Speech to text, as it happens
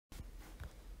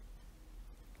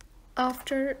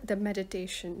After the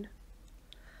meditation.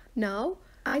 Now,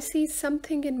 I see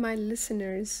something in my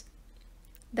listeners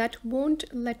that won't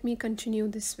let me continue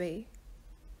this way.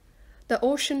 The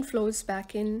ocean flows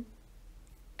back in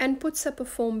and puts up a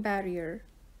foam barrier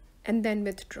and then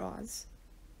withdraws.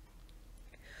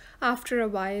 After a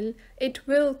while, it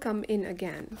will come in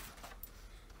again.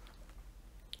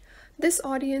 This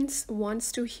audience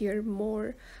wants to hear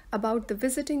more about the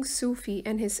visiting Sufi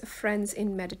and his friends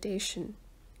in meditation.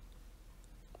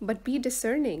 But be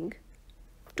discerning.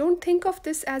 Don't think of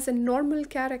this as a normal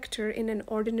character in an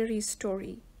ordinary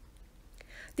story.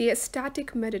 The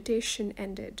ecstatic meditation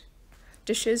ended.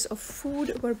 Dishes of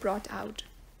food were brought out.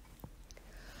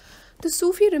 The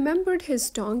Sufi remembered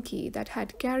his donkey that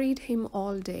had carried him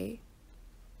all day.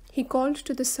 He called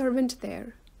to the servant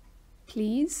there,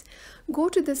 "Please go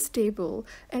to the stable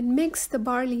and mix the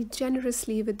barley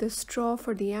generously with the straw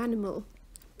for the animal.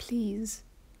 Please."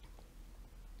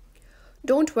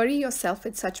 Don't worry yourself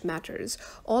with such matters.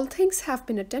 All things have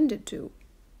been attended to.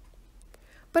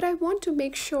 But I want to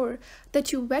make sure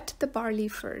that you wet the barley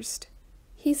first.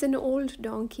 He's an old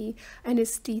donkey and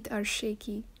his teeth are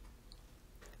shaky.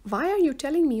 Why are you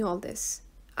telling me all this?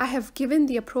 I have given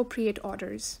the appropriate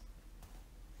orders.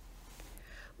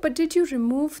 But did you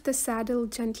remove the saddle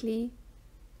gently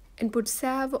and put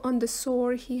salve on the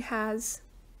sore he has?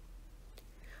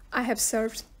 I have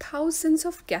served thousands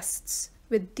of guests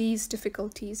with these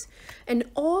difficulties, and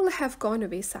all have gone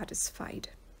away satisfied.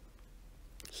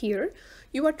 Here,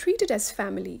 you are treated as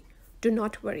family. Do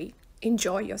not worry.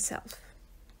 Enjoy yourself.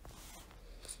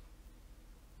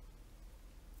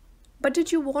 But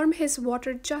did you warm his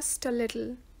water just a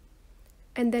little,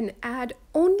 and then add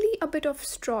only a bit of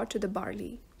straw to the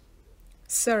barley?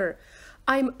 Sir,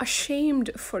 I'm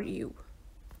ashamed for you.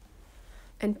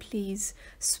 And please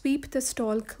sweep the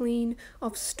stall clean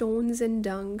of stones and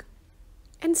dung,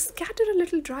 and scatter a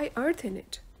little dry earth in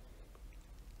it.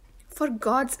 For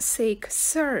God's sake,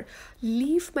 sir,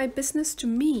 leave my business to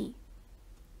me.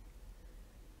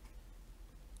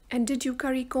 And did you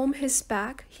curry-comb his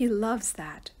back? He loves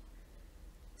that.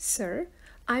 Sir,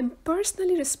 I'm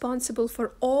personally responsible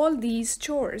for all these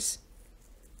chores.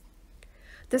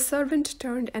 The servant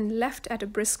turned and left at a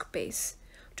brisk pace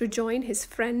to join his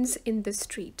friends in the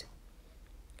street.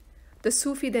 The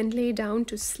Sufi then lay down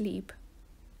to sleep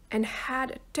and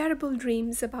had terrible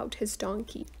dreams about his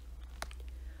donkey,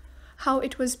 how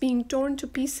it was being torn to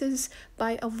pieces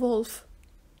by a wolf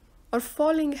or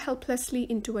falling helplessly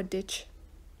into a ditch.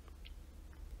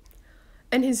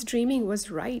 And his dreaming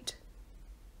was right.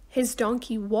 His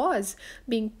donkey was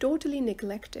being totally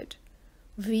neglected,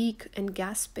 weak and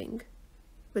gasping,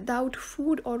 without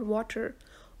food or water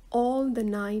all the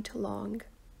night long.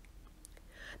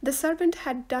 The servant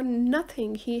had done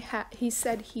nothing he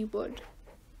said he would.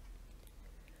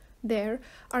 There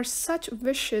are such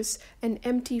vicious and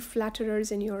empty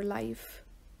flatterers in your life.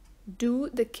 Do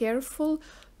the careful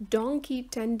donkey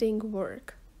tending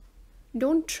work.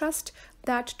 Don't trust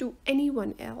that to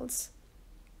anyone else.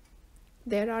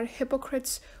 There are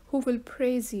hypocrites who will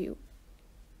praise you,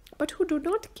 but who do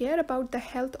not care about the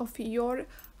health of your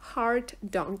heart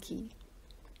donkey.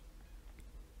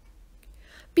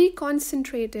 Be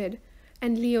concentrated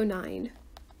and leonine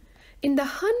in the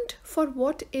hunt for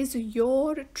what is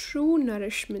your true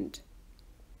nourishment.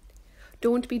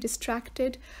 Don't be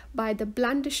distracted by the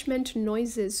blandishment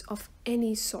noises of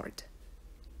any sort.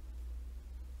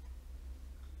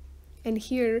 And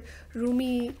here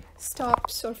Rumi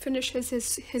stops or finishes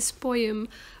his poem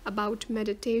about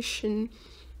meditation.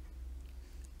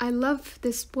 I love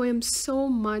this poem so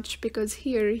much because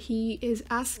here he is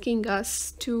asking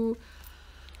us to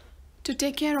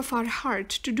take care of our heart,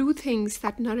 to do things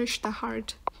that nourish the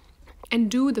heart, and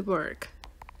do the work.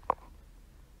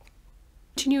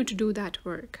 Continue to do that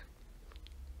work.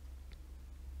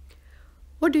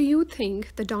 What do you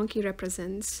think the donkey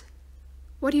represents?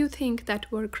 What do you think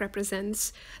that work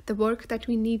represents? The work that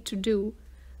we need to do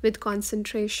with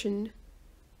concentration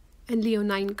and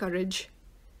leonine courage.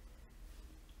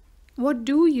 What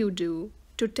do you do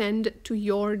to tend to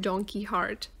your donkey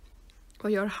heart or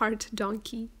your heart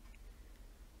donkey?